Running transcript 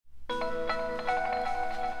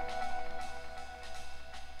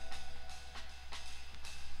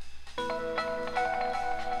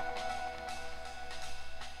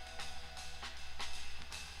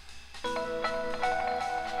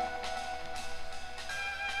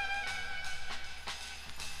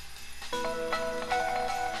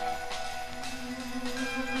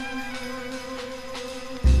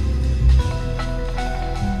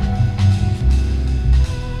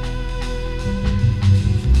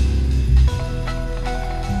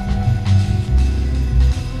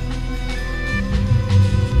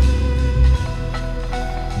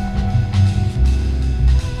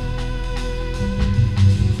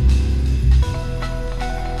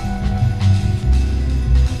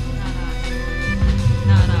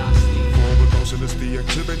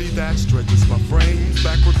That stretches my frames.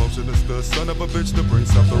 Backward motion is the son of a bitch that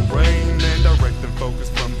brings out the rain. And direct and focus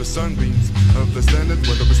from the sunbeams of the zenith.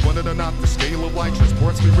 Whether it's wanted or not, the scale of light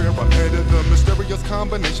transports me rear. I'm headed the mysterious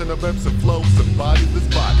combination of ebbs and flows of body this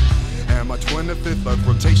body. And my 25th Earth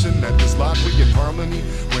rotation at this lot we in harmony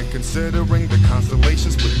when considering the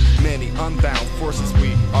constellations with many unbound forces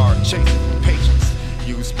we are chasing. Patience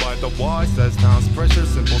used by the wise as time's pressure,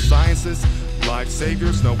 simple sciences. Life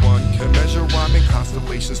saviors, no one can measure rhyming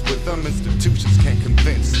constellations with them. Institutions can't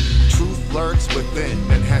convince. Truth lurks within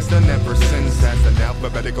and has done ever since. As an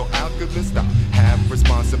alphabetical alchemist, I have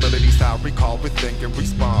responsibilities I recall with think and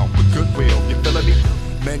respond with goodwill. You feeling me?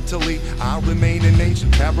 Mentally, I remain in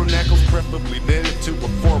ancient tabernacles, preferably knitted to a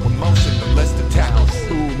form of motion and less to tackle.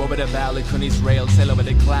 Boom over the balconies, rails sail over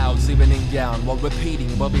the clouds, evening gown while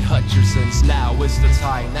repeating Bobby Hutcherson's. Now is the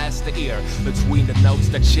time, that's the ear between the notes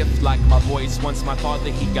that shift like my voice. Once my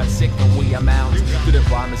father he got sick and we amount to the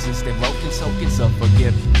promises they broken tokens of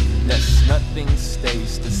forgiveness. Nothing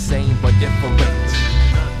stays the same but different,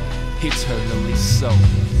 eternally so.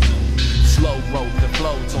 Slow road that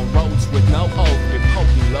floats on roads with no hope. They're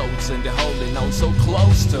poking loads and they're holding on so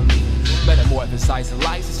close to me. Metamorphosizing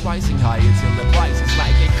lights is rising higher till the price is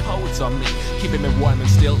like it coats on me, keeping me warm and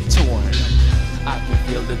still torn. I can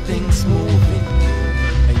feel the things moving,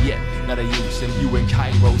 and yet not a use in you and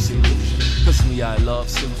Kairos illusion. Cause me I love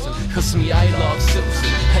Susan, cause me I love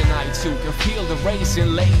Susan. And I too can feel the race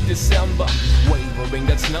in late December. Wavering,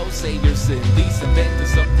 that's no saviors in these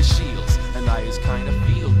inventors of the shields. And I just kinda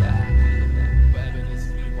feel that.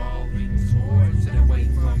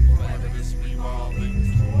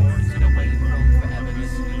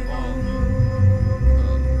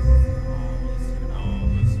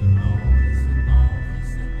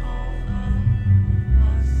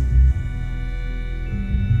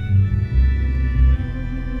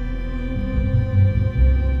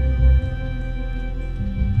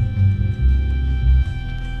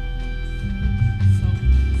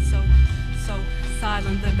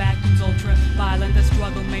 The vacuum's ultra violent. The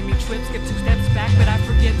struggle made me trip, skip 2 steps back, but I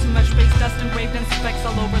forget too much space dust engraved in specks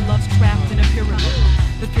all over. Love's trapped in a pyramid.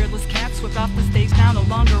 The fearless cat swept off the stage now, no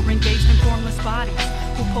longer engaged in formless bodies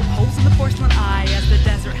who poke holes in the porcelain eye as the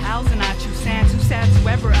desert howls. And I choose sand, too sad to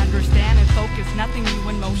ever understand and focus. Nothing new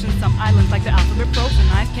in motion. Some islands like the alphabet frozen.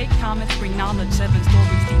 Ice cake comets bring knowledge 7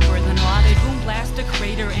 stories deeper than law. They boom blast a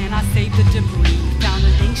crater and I save the debris. Found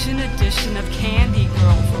an ancient edition of Candy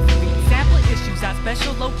Girl for free. Sample issues at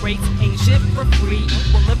special low rates, ain't shit for free.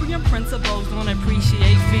 Equilibrium principles don't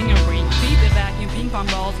appreciate fingering. Feed the vacuum ping pong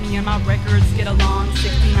balls, me and my records get along.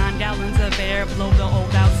 69 gallons of air, blow the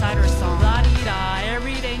old outsider song. La-dee-da,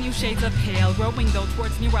 every day new shades of pale. Growing though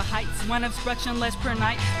towards newer heights, one obstruction less per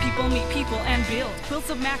night. People meet people and build. Quilts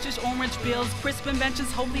of matches, orange bills, crisp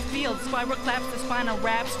inventions, holy fields. Spiral claps, the spinal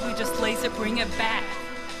raps, we just lace it, bring it back.